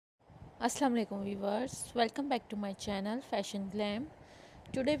Assalamu alaikum viewers, welcome back to my channel Fashion Glam.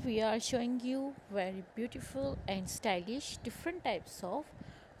 Today we are showing you very beautiful and stylish different types of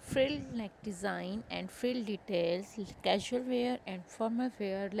frill neck design and frill details, casual wear and formal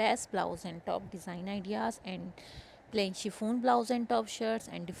wear, lace blouse and top design ideas, and plain chiffon blouse and top shirts,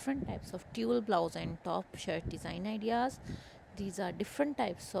 and different types of tulle blouse and top shirt design ideas. These are different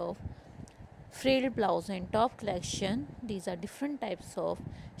types of frill blouse and top collection. These are different types of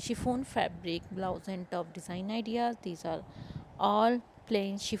chiffon fabric blouse and top design ideas. These are all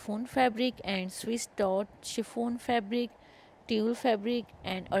plain chiffon fabric and Swiss dot chiffon fabric, tulle fabric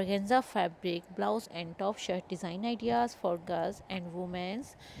and organza fabric blouse and top shirt design ideas for girls and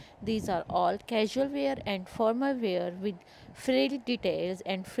women's. These are all casual wear and formal wear with frill details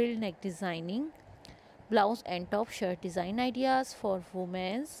and frill neck designing blouse and top shirt design ideas for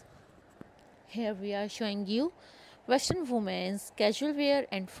women's. Here we are showing you Western women's casual wear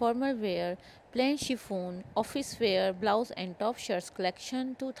and formal wear, plain chiffon, office wear, blouse and top shirts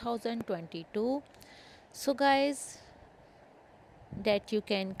collection 2022. So guys, that you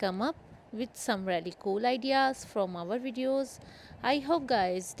can come up with some really cool ideas from our videos. I hope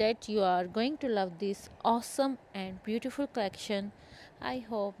guys that you are going to love this awesome and beautiful collection. I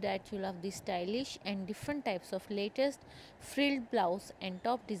hope that you love the stylish and different types of latest frilled blouse and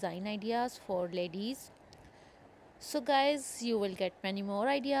top design ideas for ladies. So guys, you will get many more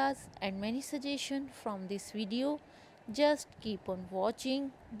ideas and many suggestions from this video. Just keep on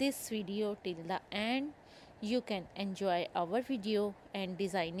watching this video till the end. You can enjoy our video and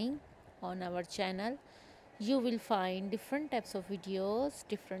designing on our channel. You will find different types of videos,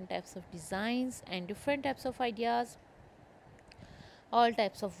 different types of designs and different types of ideas. All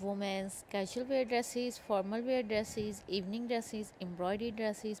types of women's casual wear dresses, formal wear dresses, evening dresses, embroidered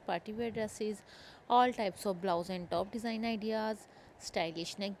dresses, party wear dresses, all types of blouse and top design ideas,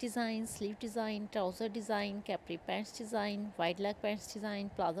 stylish neck design, sleeve design, trouser design, capri pants design, wide leg pants design,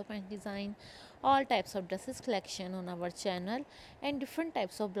 plazo pant design, all types of dresses collection on our channel, and different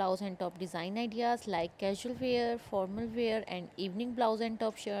types of blouse and top design ideas like casual wear, formal wear and evening blouse and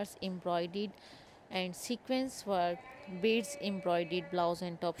top shirts, embroidered and sequence work, beads, embroidered blouse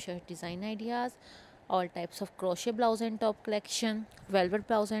and top shirt design ideas, all types of crochet blouse and top collection, velvet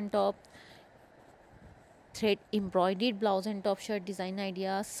blouse and top, thread embroidered blouse and top shirt design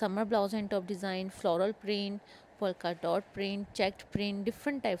ideas, summer blouse and top design, floral print, polka dot print, checked print,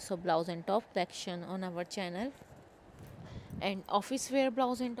 different types of blouse and top collection on our channel, and office wear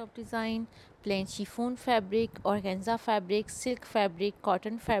blouse and top design, plain chiffon fabric, organza fabric, silk fabric,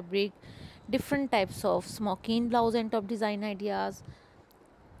 cotton fabric, different types of smoking blouse and top design ideas.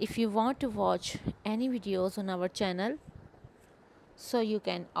 If you want to watch any videos on our channel, so you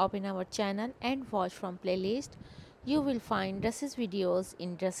can open our channel and watch from playlist. You will find dresses videos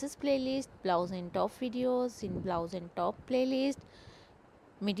in dresses playlist, blouse and top videos in blouse and top playlist,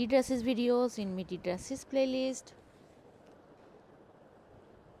 midi dresses videos in midi dresses playlist.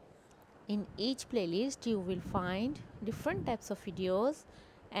 In each playlist you will find different types of videos,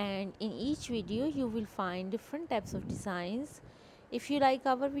 and in each video you will find different types of designs. If you like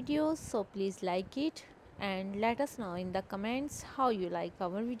our videos, so please like it and let us know in the comments how you like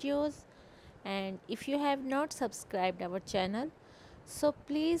our videos. And if you have not subscribed our channel, so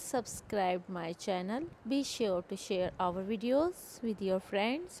please subscribe my channel. Be sure to share our videos with your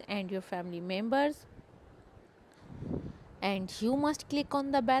friends and your family members, and you must click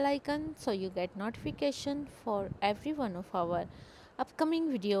on the bell icon so you get notification for every one of our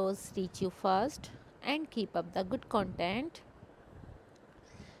upcoming videos reach you first. And keep up the good content.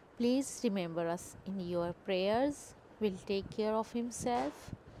 Please remember us in your prayers. Will take care of himself.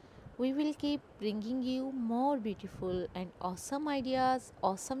 We will keep bringing you more beautiful and awesome ideas,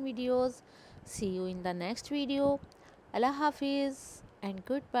 awesome videos. See you in the next video. Allah Hafiz and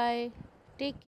goodbye. Take care.